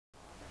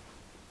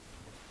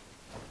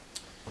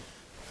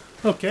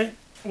Okay,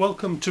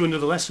 welcome to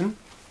another lesson.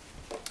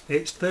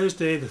 It's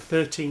Thursday the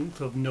 13th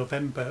of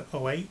November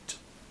 08.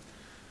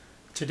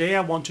 Today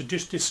I want to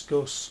just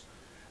discuss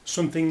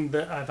something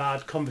that I've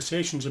had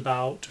conversations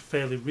about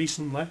fairly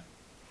recently,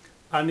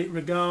 and it's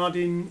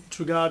regarding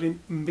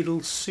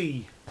middle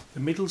C, the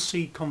middle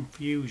C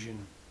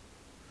confusion.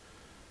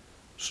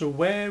 So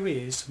where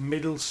is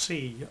middle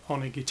C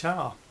on a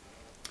guitar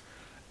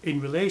in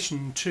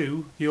relation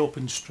to the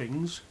open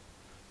strings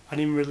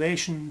and in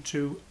relation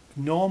to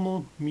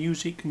normal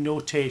music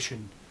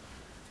notation,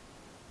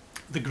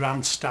 the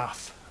grand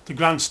staff. The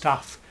grand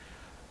staff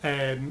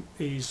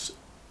is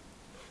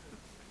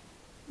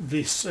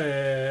this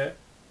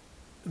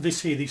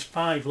these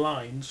 5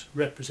 lines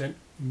represent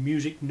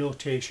music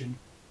notation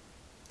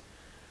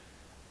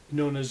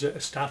known as a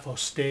staff or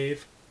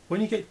stave.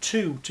 When you get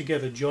 2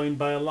 together joined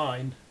by a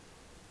line,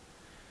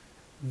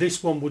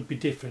 this one would be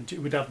different. It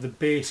would have the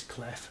bass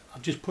clef.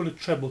 I've just put a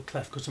treble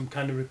clef because I'm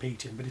kind of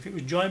repeating, but if it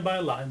was joined by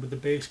a line with the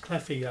bass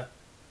clef here,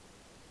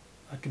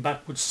 like a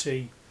backward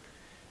C,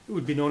 it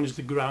would be known as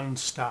the grand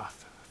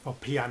staff for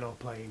piano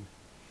playing.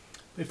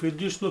 But if we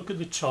just look at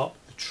the top,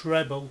 the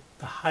treble,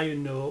 the higher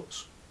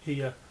notes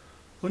here,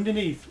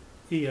 underneath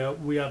here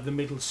we have the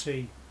middle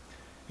C.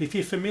 If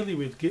you're familiar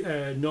with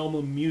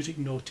normal music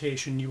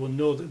notation, you will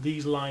know that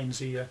these lines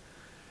here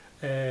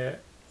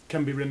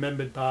can be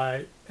remembered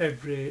by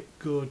every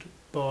good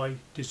boy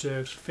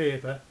deserves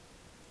favour,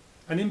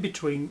 and in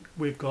between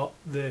we've got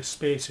the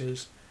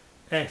spaces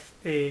F,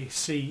 A,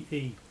 C,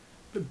 E.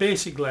 But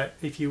basically,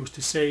 if you was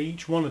to say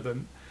each one of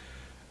them,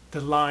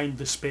 the line,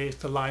 the space,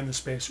 the line, the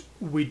space,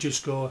 we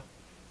just go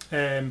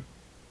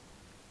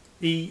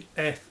E,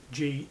 F,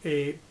 G,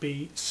 A,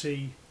 B,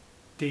 C,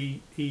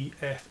 D, E,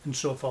 F, and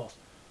so forth.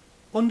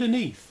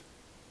 Underneath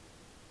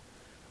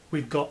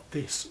we've got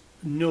this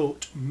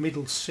note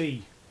middle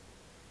C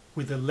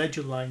with a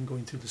ledger line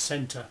going through the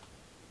centre.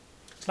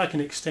 It's like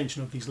an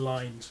extension of these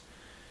lines.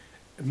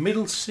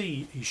 Middle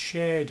C is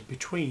shared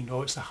between,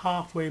 or it's the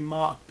halfway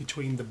mark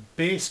between the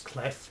bass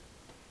clef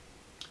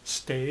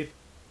stave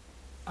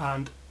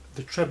and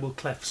the treble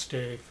clef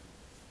stave.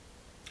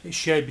 It's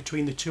shared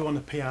between the two on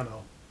the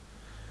piano.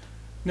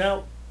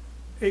 Now,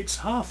 it's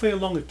halfway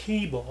along a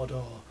keyboard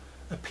or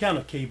a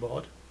piano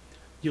keyboard.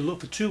 You look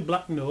for 2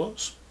 black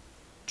notes.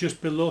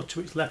 Just below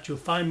to its left you'll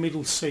find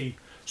middle C.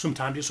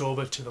 Sometimes it's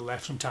over to the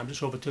left, sometimes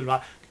it's over to the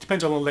right. It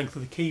depends on the length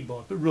of the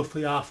keyboard, but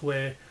roughly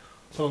halfway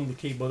along the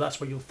keyboard, that's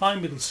where you'll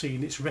find middle C,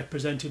 and it's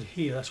represented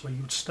here. That's where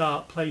you would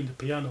start playing the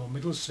piano.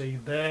 Middle C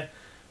there,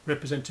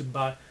 represented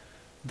by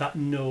that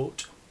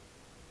note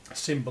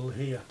symbol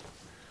here.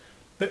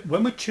 But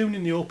when we're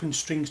tuning the open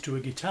strings to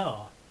a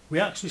guitar, we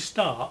actually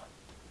start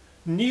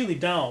nearly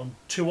down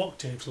 2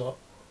 octaves, look,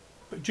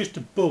 but just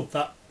above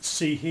that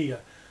C here.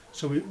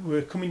 So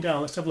we're coming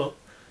down. Let's have a look.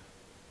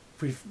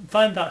 If we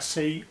find that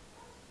C,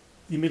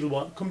 your middle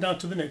one, come down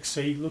to the next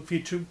C, look for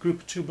your group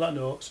of 2 black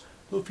notes,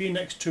 look for your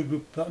next 2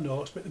 group of black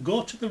notes, but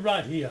go to the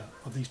right here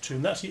of these 2,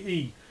 and that's your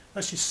E.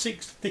 That's your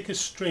 6th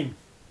thickest string.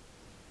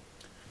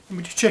 Let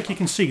me just check you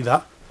can see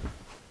that.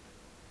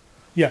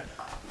 Yeah,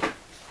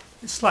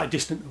 it's slightly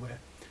distant away.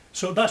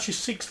 So that's your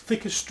 6th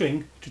thickest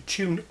string to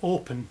tune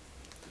open.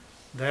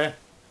 There,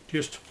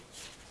 just.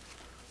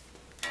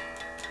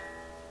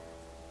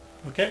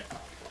 Okay,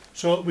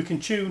 so we can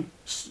tune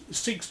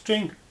 6th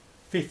string,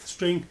 5th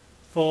string,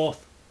 4th,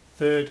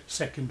 3rd,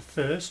 2nd,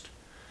 1st.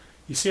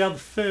 You see how the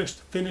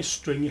first thinnest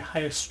string, your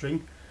highest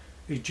string,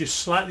 is just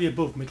slightly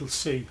above middle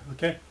C.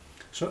 Okay,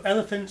 so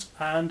elephants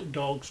and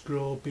dogs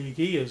grow big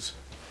ears.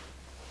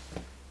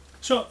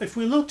 So if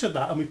we looked at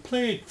that and we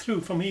played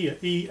through from here,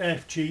 E,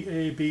 F, G,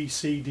 A, B,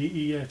 C, D,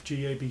 E, F,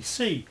 G, A, B,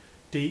 C,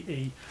 D,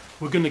 E,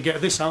 we're going to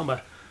get this, aren't we?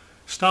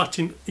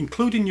 Starting,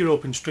 including your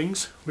open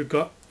strings, we've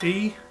got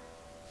E,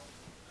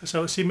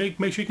 so let's see, make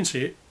sure you can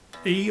see it,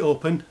 E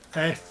open,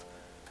 F,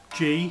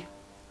 G,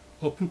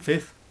 open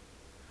 5th,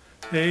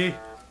 A,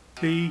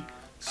 B,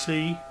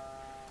 C,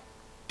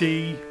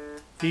 D,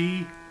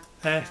 E,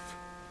 F,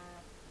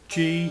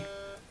 G,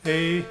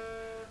 A,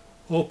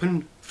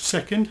 open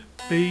 2nd,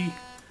 B,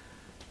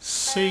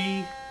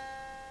 C.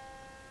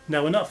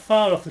 Now we're not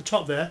far off the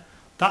top there.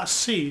 That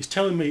C is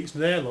telling me it's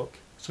there, look.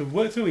 So we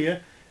work through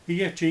here,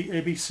 E, F, G, A,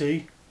 B,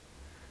 C,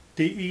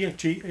 D, E, F,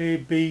 G, A,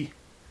 B,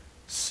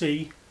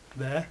 C,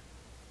 there.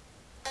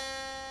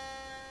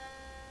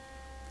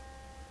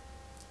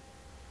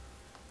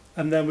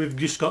 And then we've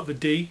just got the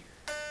D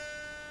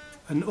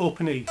and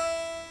open E.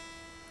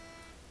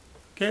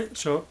 Okay,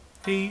 so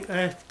E,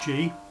 F,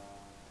 G,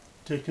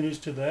 taking us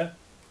to there.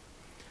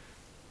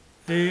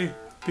 A,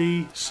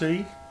 B,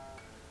 C,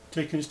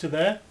 taking us to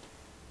there.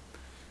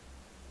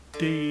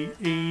 D,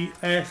 E,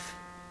 F,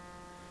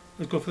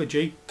 let's go for the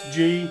G.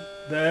 G,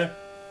 there.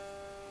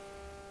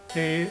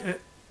 A,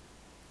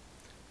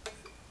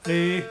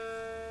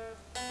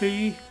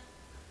 B,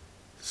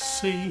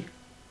 C,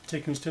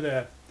 taking us to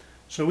there.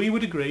 So we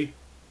would agree,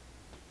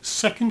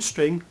 2nd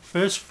string,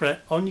 1st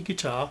fret on your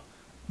guitar,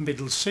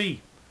 middle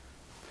C.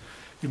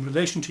 in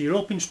relation to your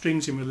open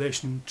strings in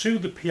relation to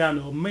the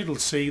piano middle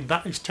C,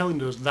 that is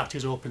telling us that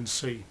is open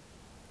C.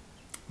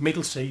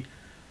 middle C,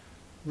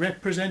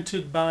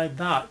 represented by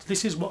that.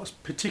 This is what's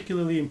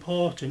particularly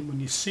important. When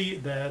you see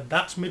it there,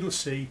 that's middle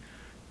C,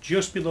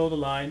 just below the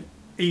line,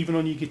 even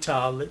on your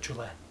guitar,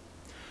 literally.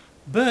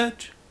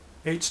 But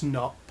it's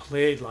not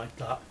played like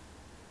that.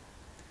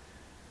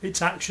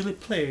 It's actually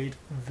played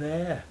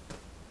there.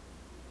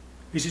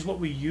 This is what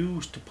we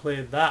use to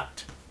play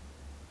that.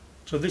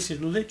 So this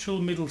is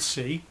literal middle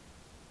C,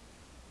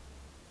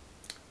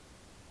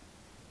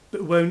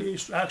 but when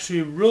it's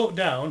actually wrote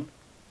down,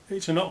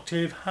 it's an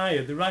octave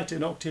higher. They write it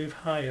an octave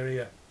higher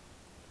here.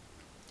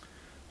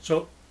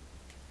 So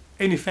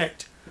in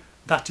effect,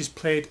 that is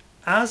played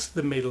as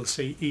the middle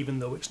C, even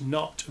though it's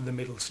not the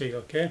middle C,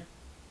 okay?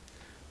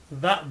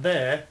 That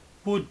there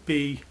would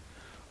be,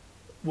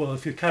 well,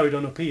 if you carried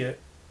on up here,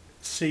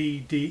 C,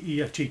 D,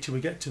 E, F, G, till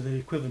we get to the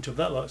equivalent of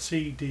that lot,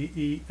 C, D,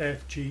 E,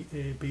 F, G,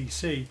 A, B,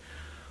 C.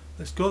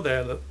 Let's go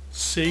there, look.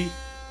 C,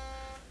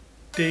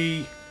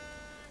 D,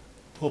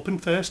 open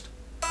first,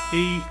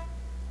 E,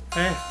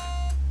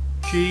 F,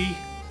 G,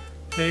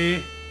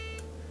 A,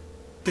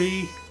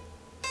 B,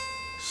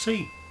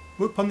 C.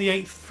 We're up on the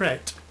 8th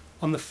fret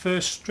on the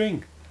first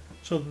string.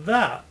 So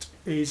that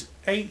is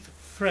 8th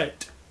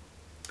fret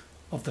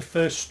of the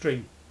first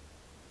string.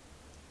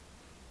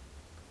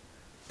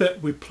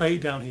 But we play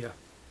it down here.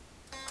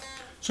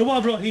 So what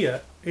I've wrote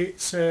here,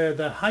 it's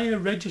the higher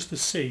register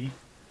C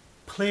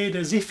played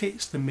as if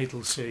it's the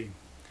middle C.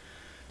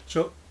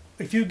 So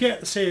if you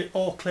get, say,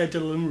 all Claire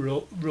Dillon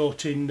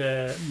wrote in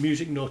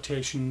music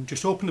notation,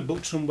 just open the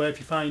book somewhere if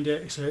you find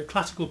it. It's a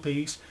classical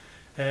piece.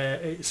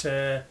 It's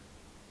I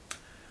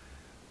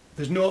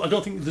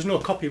don't think there's no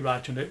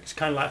copyright on it. It's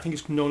kind of like, I think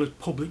it's known as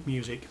public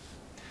music.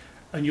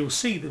 And you'll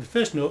see that the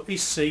first note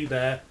is C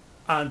there,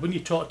 and when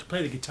you're taught to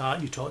play the guitar,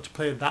 you're taught to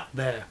play that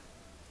there.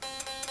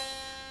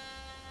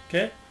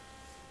 Okay?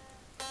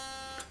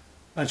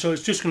 And so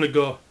it's just going to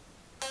go.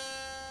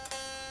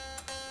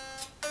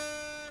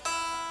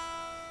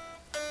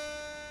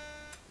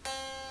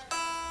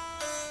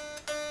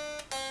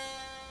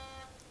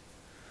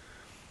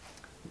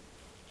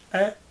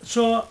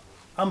 So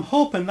I'm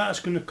hoping that's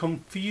going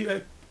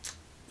to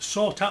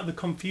sort out the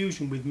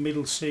confusion with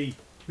middle C.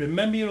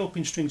 Remember, your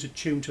open strings are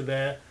tuned to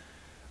there.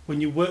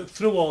 When you work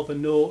through all the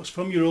notes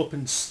from your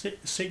open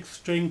 6th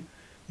string,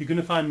 you're going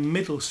to find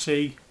middle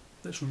C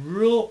that's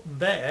wrote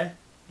there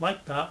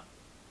like that,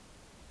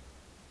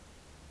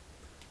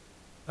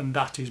 and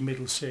that is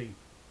middle C.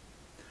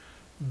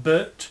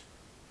 But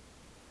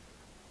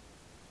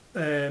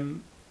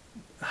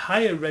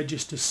higher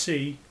register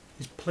C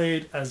is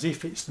played as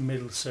if it's the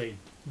middle C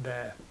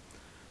there.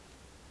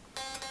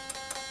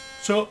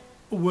 So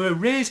we're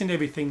raising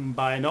everything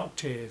by an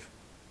octave.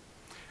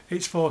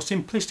 It's for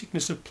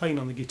simplisticness of playing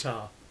on the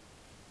guitar.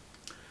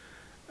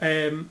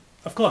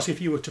 Of course,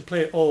 if you were to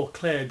play Au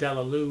Clair de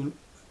la Lune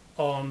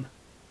on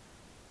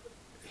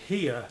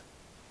here,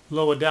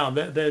 lower down,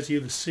 there's the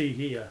other C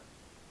here,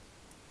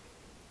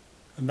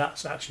 and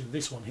that's actually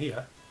this one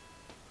here.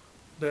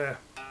 There,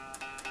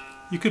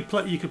 you could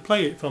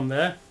play it from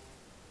there.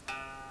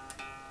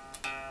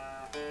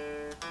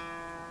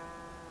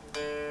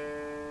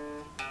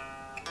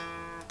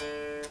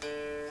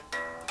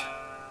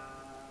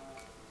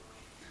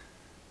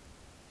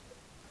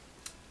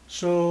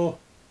 So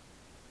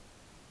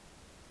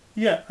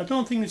yeah, I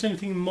don't think there's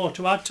anything more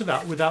to add to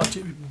that without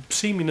it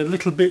seeming a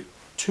little bit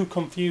too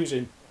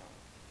confusing.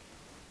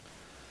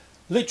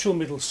 Literal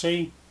middle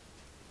C,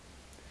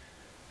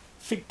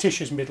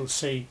 fictitious middle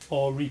C,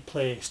 or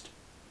replaced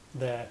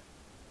there.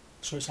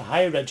 So it's a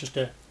higher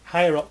register,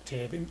 higher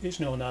octave, it's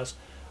known as,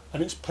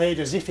 and it's played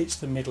as if it's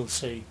the middle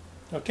C.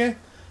 Okay,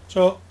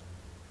 so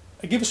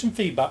give us some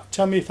feedback,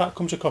 tell me if that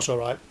comes across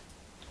alright.